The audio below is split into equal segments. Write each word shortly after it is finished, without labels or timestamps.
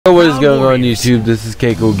Hey, what is going on YouTube? This is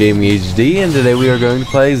Keiko Gaming HD, and today we are going to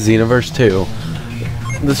play Xenoverse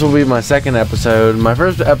 2. This will be my second episode. My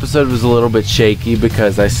first episode was a little bit shaky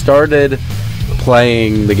because I started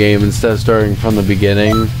playing the game instead of starting from the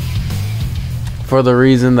beginning, for the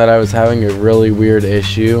reason that I was having a really weird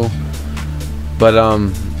issue. But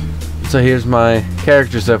so here's my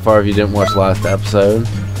character so far if you didn't watch the last episode.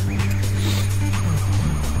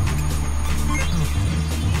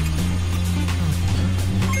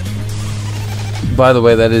 By the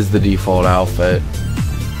way, that is the default outfit.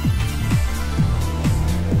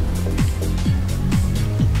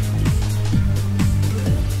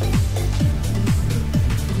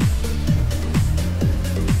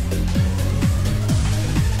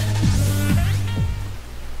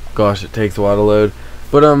 Gosh, it takes a while to load.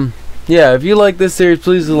 But yeah, if you like this series,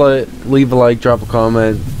 please leave a like, drop a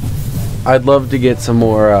comment. I'd love to get some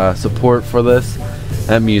more support for this.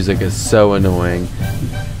 That music is so annoying.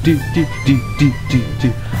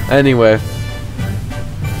 Anyway,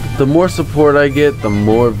 the more support I get, the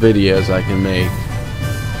more videos I can make,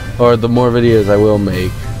 or the more videos I will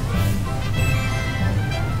make.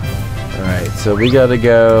 Alright, so we gotta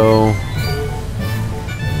go.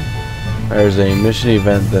 There's a mission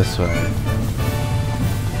event this way.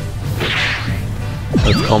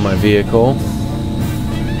 Let's call my vehicle.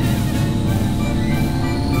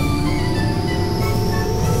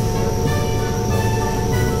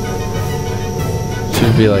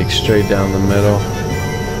 Should be like straight down the middle.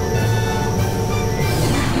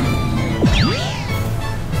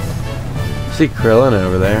 See Krillin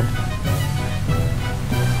over there.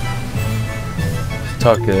 Let's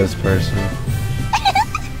talk to this person.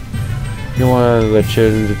 You want the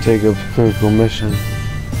children to take a critical mission.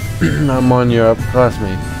 I'm on your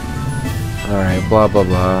upperclassmate. Alright, blah blah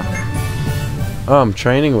blah. Oh, I'm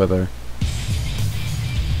training with her.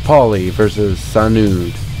 Polly versus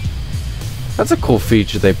Sanud. That's a cool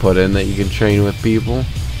feature they put in, that you can train with people.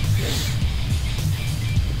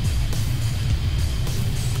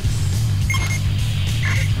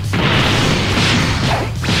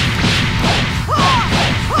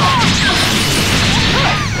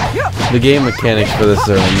 The game mechanics for this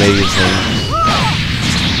are amazing.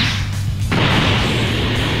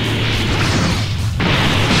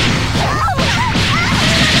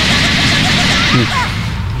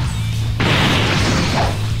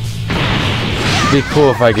 It'd be cool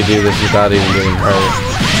if I could do this without even getting hurt.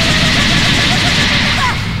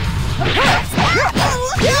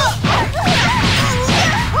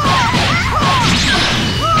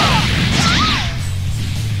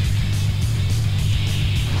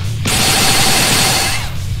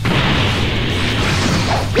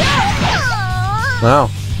 Wow,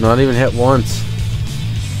 not even hit once.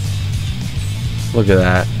 Look at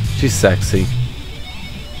that. She's sexy.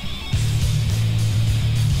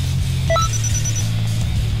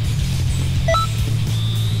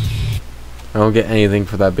 I don't get anything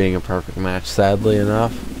for that being a perfect match, sadly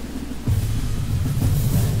enough.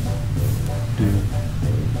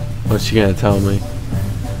 What's she gonna tell me?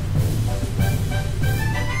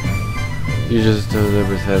 You just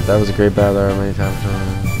delivered head. That was a great battle. There are many times.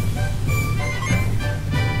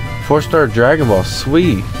 4-star Dragon Ball,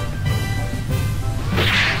 sweet.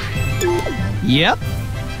 Yep.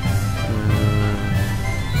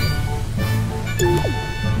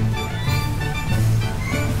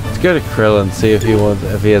 Go to Krillin and see if he wants,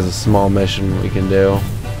 if he has a small mission we can do.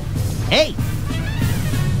 Hey.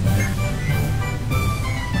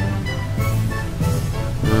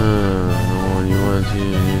 You want to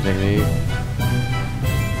use a new technique?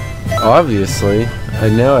 Obviously, I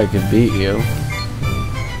know I can beat you.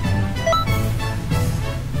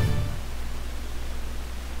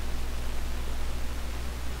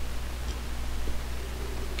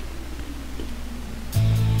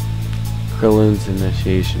 Krillin's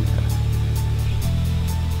initiation test.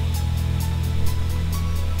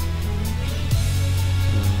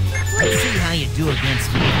 Let's see how you do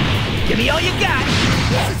against me. Give me all you got.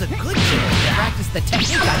 This is a good chance to practice the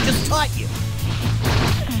technique I just taught you.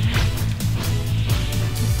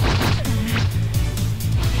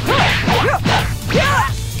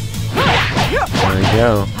 There we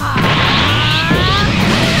go.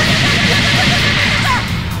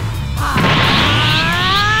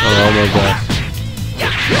 Oh my gosh.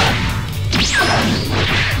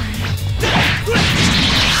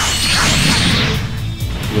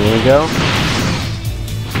 You wanna go?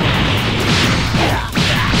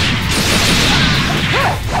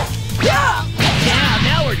 Yeah,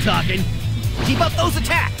 now we're talking. Keep up those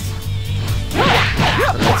attacks.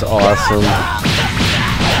 That's awesome.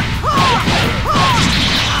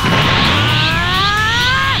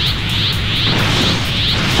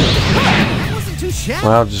 shot.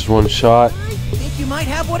 Wow, just one shot. I think you might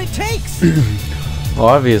have what it takes. Well,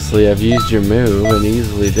 obviously, I've used your move and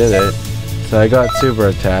easily did it. So I got super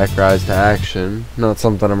attack, rise to action. Not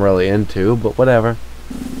something I'm really into, but whatever.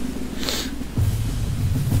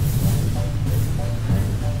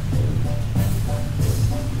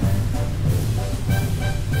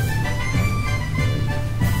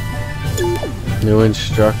 New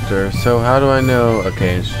instructor. So how do I know?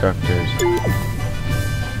 Okay, instructors.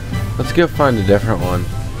 Let's go find a different one.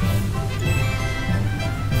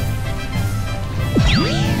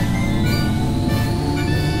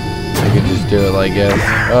 I could just do it like this.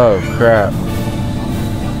 Oh crap.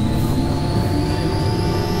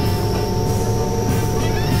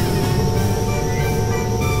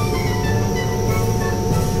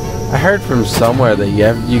 I heard from somewhere that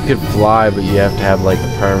you could fly, but you have to have like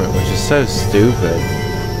a permit, which is so stupid.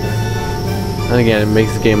 And again, it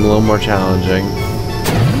makes the game a little more challenging.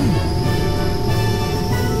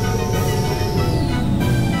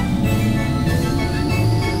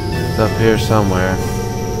 It's up here somewhere.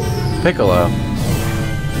 Piccolo.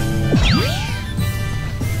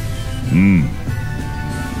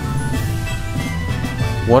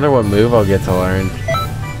 Wonder what move I'll get to learn.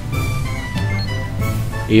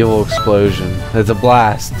 Evil explosion. It's a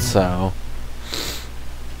blast, so.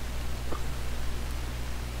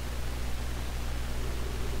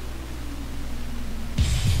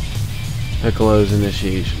 Piccolo's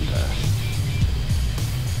initiation test.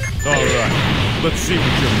 Alright, let's see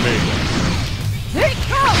what you're made of. Here it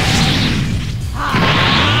comes!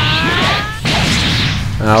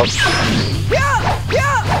 Ouch.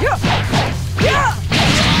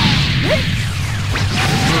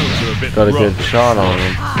 Moves are a bit Got a rough. good shot on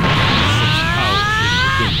him.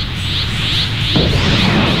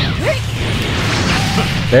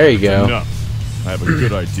 There you go. Enough. I have a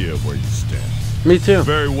good idea of where you stand. Me too.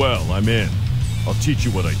 Very well, I'm in. I'll teach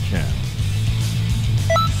you what I can.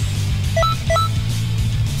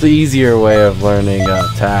 It's the easier way of learning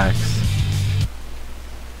attacks.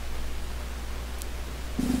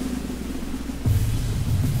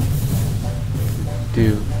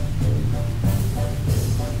 Do.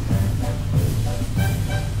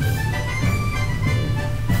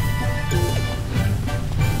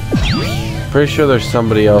 Pretty sure there's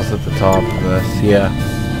somebody else at the top of this. Yeah.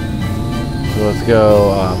 So let's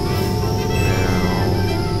go up.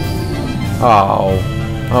 Oh.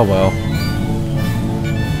 Oh well.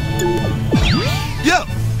 Yo!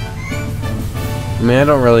 I mean, I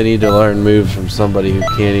don't really need to learn moves from somebody who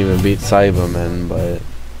can't even beat Cybermen, but...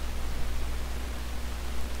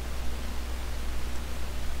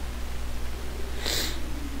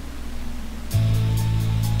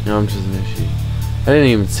 No, I'm just an issue. I didn't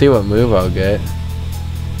even see what move I'll get.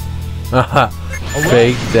 Haha.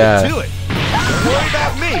 Fake that. To it. Don't worry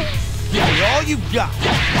about me. Give me all you got.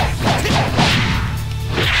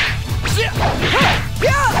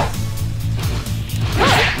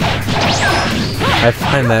 I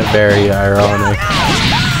find that very ironic.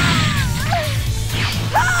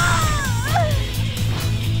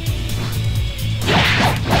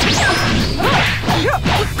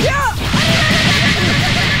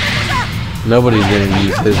 Nobody's gonna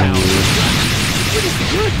use his move.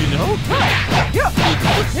 Good, you know?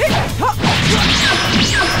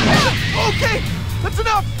 Okay, that's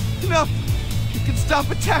enough. Enough. You can stop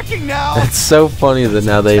attacking now. It's so funny that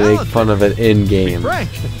now they make fun of it in game. Frank,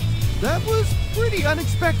 that was pretty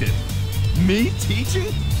unexpected. Me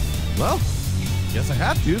teaching? Well, guess I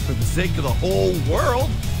have to for the sake of the whole world.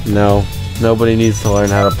 No, nobody needs to learn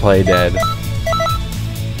how to play dead.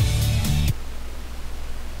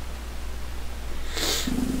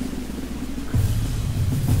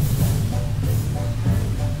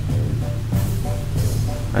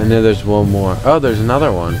 I know there's one more. Oh, there's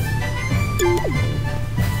another one.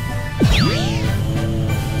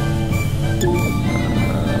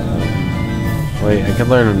 Wait, I can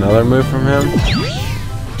learn another move from him?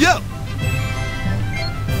 Yo!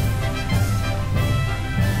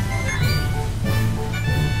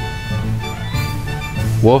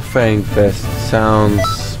 Wolfang Fist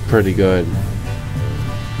sounds pretty good.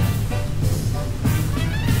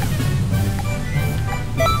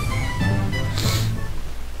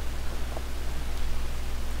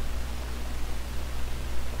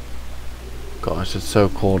 Gosh, it's so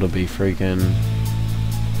cool to be freaking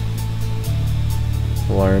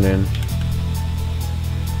learning.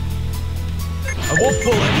 I won't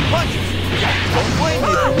pull any punches. Don't blame me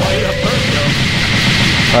for way up first, though.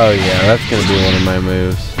 Oh yeah, that's gonna be one of my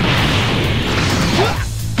moves.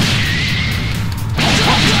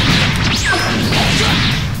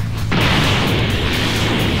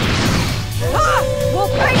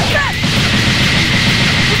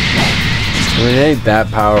 mean, it ain't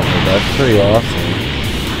that powerful, but that's pretty awesome.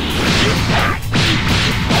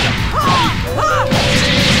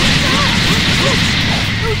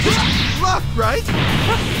 Rough, right?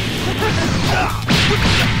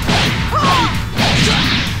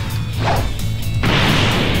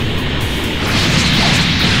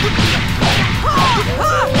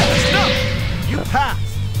 No, you passed.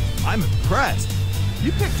 I'm impressed.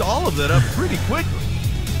 You picked all of that up pretty quickly.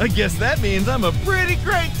 I guess that means I'm a pretty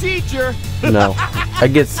great teacher. No, I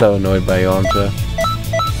get so annoyed by Yamcha.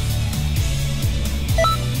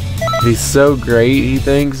 He's so great, he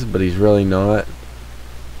thinks, but he's really not.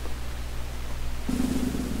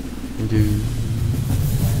 Dude.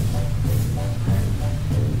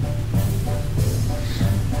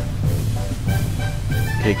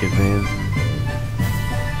 Take advantage.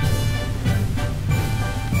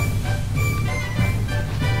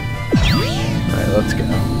 Alright, let's go.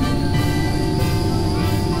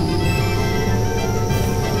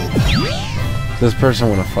 Does this person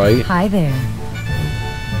want to fight? Hi there.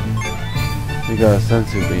 You got a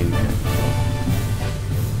sense of being here.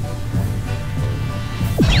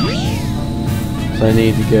 So I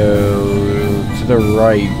need to go to the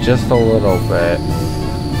right just a little bit.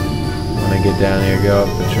 When I get down here, go up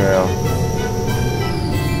the trail.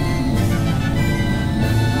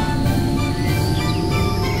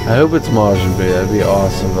 I hope it's Majin Buu. That'd be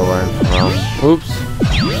awesome to learn from. Oops.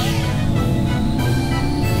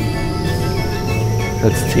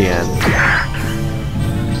 That's Tien.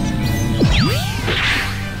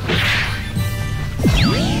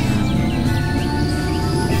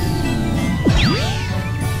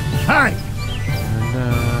 Hi.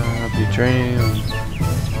 And I'll be training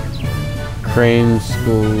Crane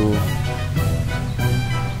School.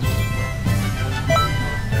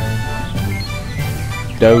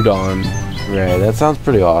 Dodon. Right, that sounds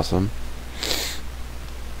pretty awesome.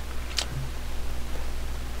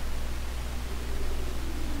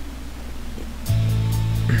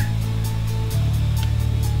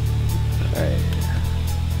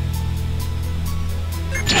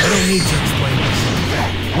 I don't need to explain this.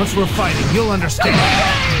 Once we're fighting, you'll understand.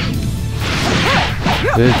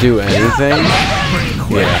 Did it do anything? Pretty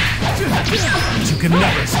quick. Yeah. But you can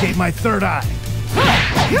never escape my third eye.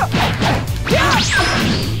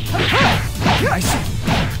 I see.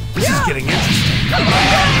 This is getting interesting.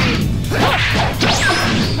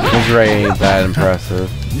 His ray ain't that impressive.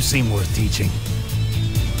 You seem worth teaching.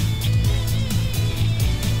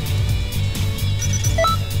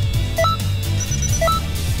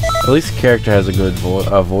 At least the character has a good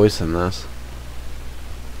voice in this.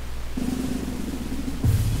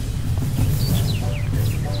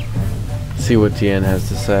 See what Tien has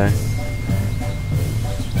to say.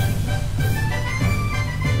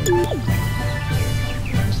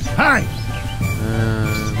 Hi!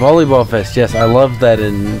 Volleyball Fest, yes, I love that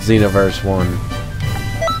in Xenoverse 1.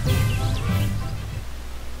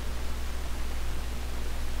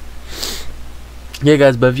 Yeah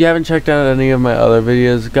guys, but if you haven't checked out any of my other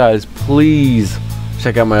videos, guys, please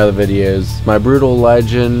check out my other videos. My Brutal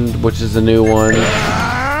Legend, which is a new one.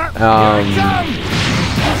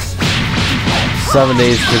 7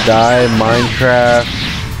 Days to Die, Minecraft.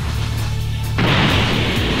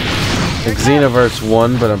 Like Xenoverse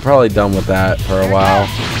 1, but I'm probably done with that for a while.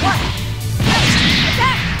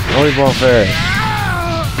 Volleyball Fair.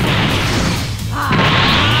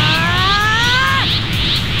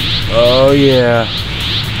 Oh yeah.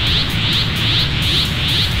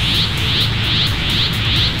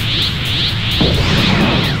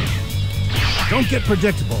 Don't get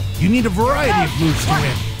predictable. You need a variety of moves to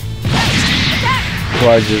win. So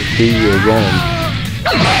I just beat you again.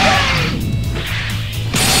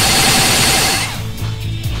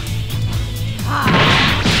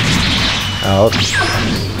 Ouch.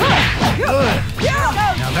 Good.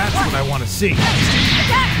 Now that's what I want to see.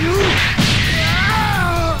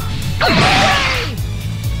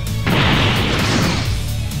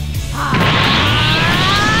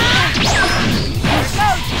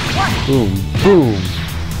 Boom, boom.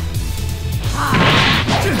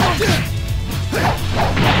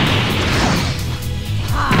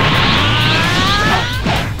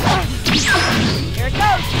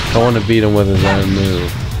 I want to beat him with his own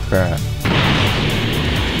move. Crap.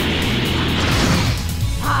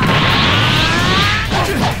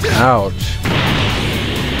 Ouch.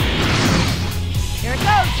 Here it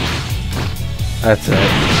goes. That's it.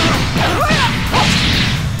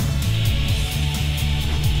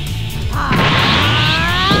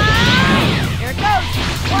 Here it goes.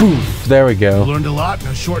 Poof. There we go. Learned a lot in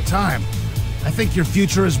a short time. I think your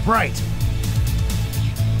future is bright.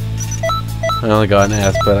 I only got an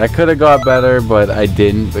S, but I could have got better, but I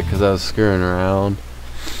didn't because I was screwing around.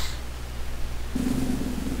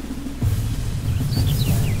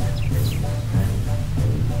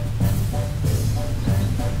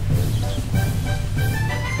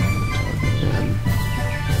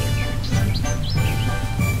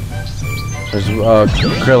 There's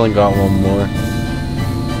Krillin got one more.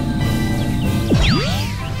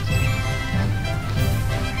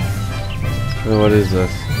 Oh, what is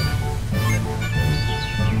this?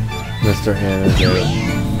 Mr. Antidote.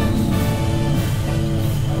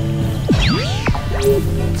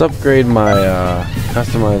 Let's upgrade my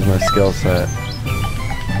customize my skill set.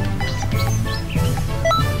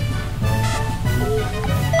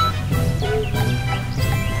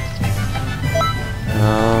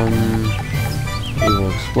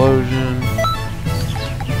 Evil explosion.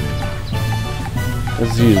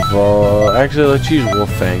 Let's use ball. Actually, let's use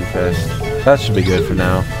Wolf Fang Fist. That should be good for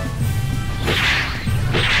now.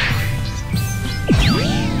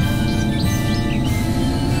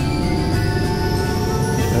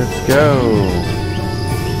 Let's go.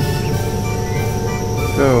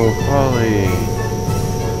 Go, Polly.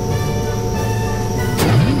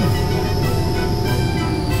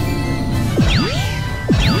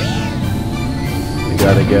 We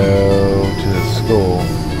gotta go to the school.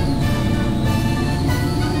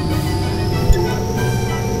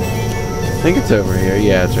 I think it's over here.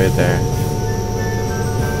 Yeah, it's right there.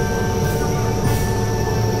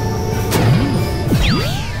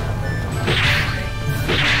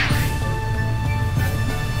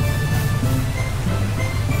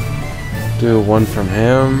 Do one from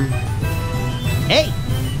him. Hey!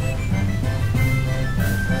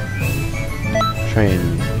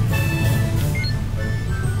 Train.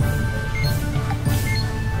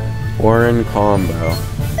 Warren combo.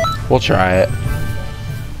 We'll try it.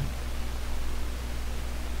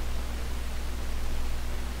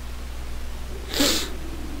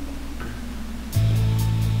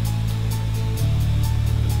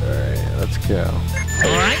 Alright, let's go.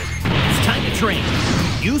 Alright, it's time to train.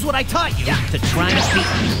 Use what I taught you to try and beat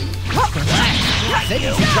me. Relax. Said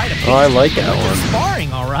you should try to beat Oh, I like that one.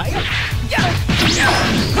 Sparring, alright? Yeah.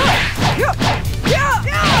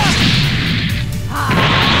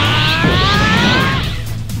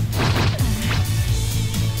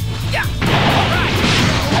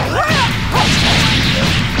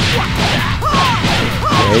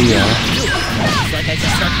 Looks like I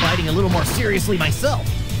should start fighting a little more seriously myself.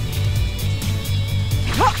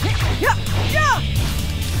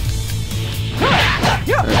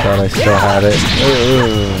 I thought I still had it.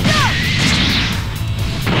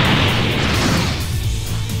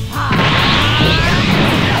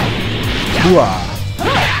 Hooah.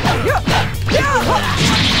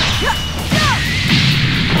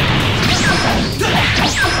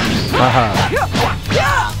 Haha.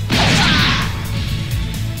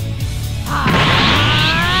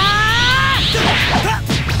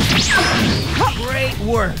 Great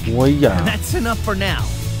work. Well, yeah. That's enough for now.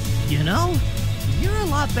 You know, you're a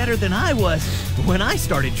lot better than I was when I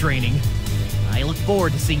started training. I look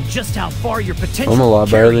forward to seeing just how far your potential. I'm a lot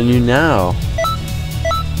better than you now.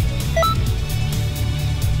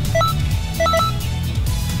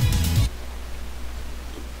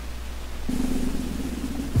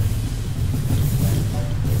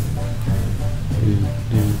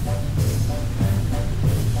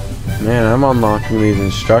 Man, I'm unlocking these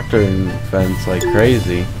instructor events like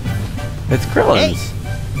crazy. It's Krillin's.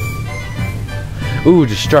 Ooh,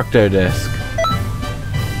 Destructo Disc.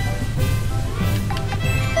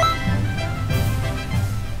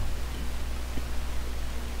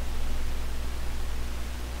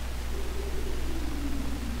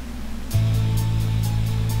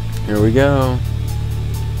 Here we go.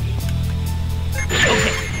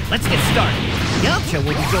 Okay, let's get started. Yamcha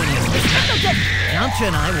will be joining us this time. Yamcha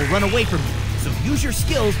and I will run away from you, so use your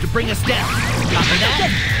skills to bring us down. Copy that?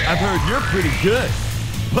 I've heard you're pretty good,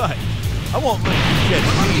 but I won't let you catch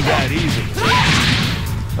me that easy.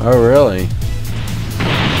 Oh, really?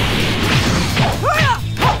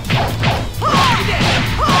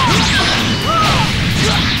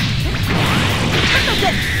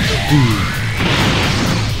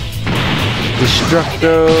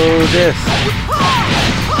 Destructo Disc.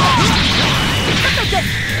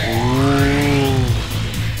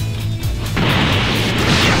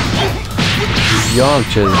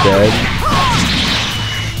 Yamcha's dead.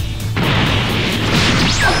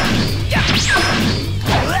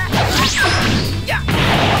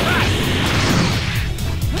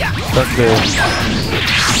 Stuck there.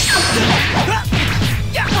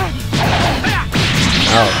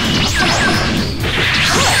 Ouch.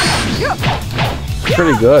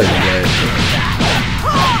 Pretty good, but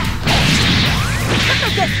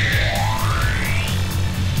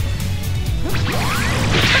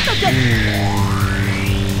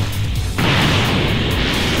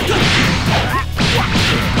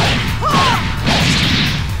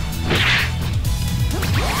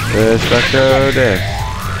Destructo Disc.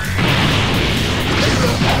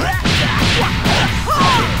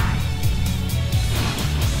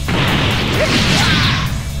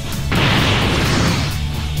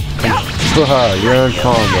 You're on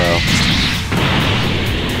combo.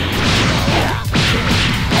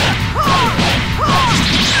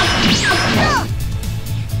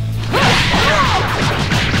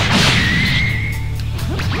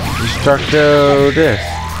 Destructo Disc.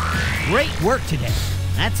 Great work today.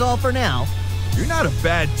 That's all for now. You're not a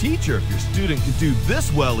bad teacher if your student can do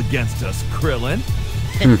this well against us, Krillin.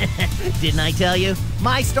 Didn't I tell you?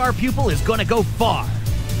 My star pupil is gonna go far.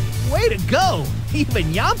 Way to go! Even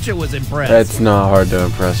Yamcha was impressed. It's not hard to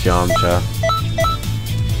impress Yamcha.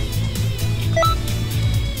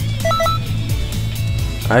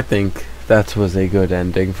 I think that was a good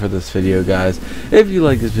ending for this video, guys. If you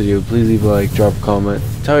like this video, please leave a like, drop a comment,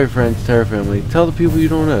 tell your friends, tell your family, tell the people you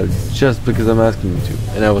don't know, just because I'm asking you to.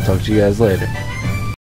 And I will talk to you guys later.